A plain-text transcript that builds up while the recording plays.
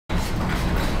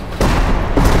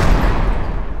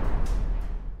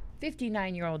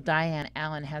59-year-old Diane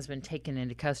Allen has been taken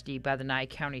into custody by the Nye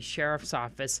County Sheriff's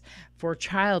Office for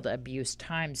child abuse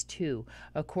 ×2.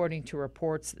 According to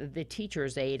reports, the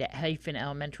teacher's aide at Hafen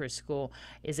Elementary School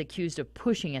is accused of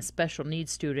pushing a special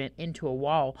needs student into a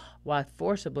wall while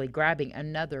forcibly grabbing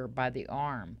another by the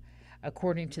arm.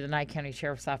 According to the Nye County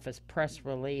Sheriff's Office press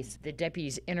release, the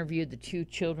deputies interviewed the two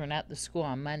children at the school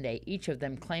on Monday, each of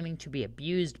them claiming to be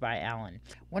abused by Allen.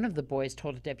 One of the boys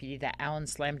told a deputy that Allen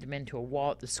slammed him into a wall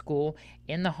at the school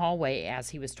in the hallway as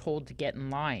he was told to get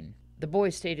in line. The boy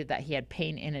stated that he had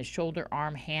pain in his shoulder,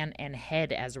 arm, hand, and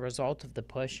head as a result of the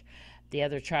push. The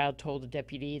other child told the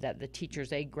deputy that the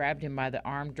teacher's aide grabbed him by the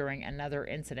arm during another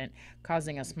incident,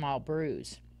 causing a small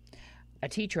bruise. A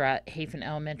teacher at Hafen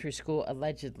Elementary School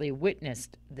allegedly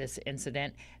witnessed this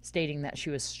incident, stating that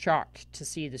she was shocked to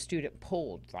see the student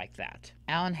pulled like that.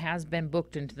 Allen has been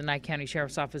booked into the Nye County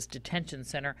Sheriff's Office Detention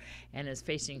Center and is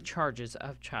facing charges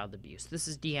of child abuse. This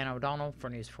is Deanne O'Donnell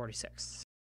for News 46.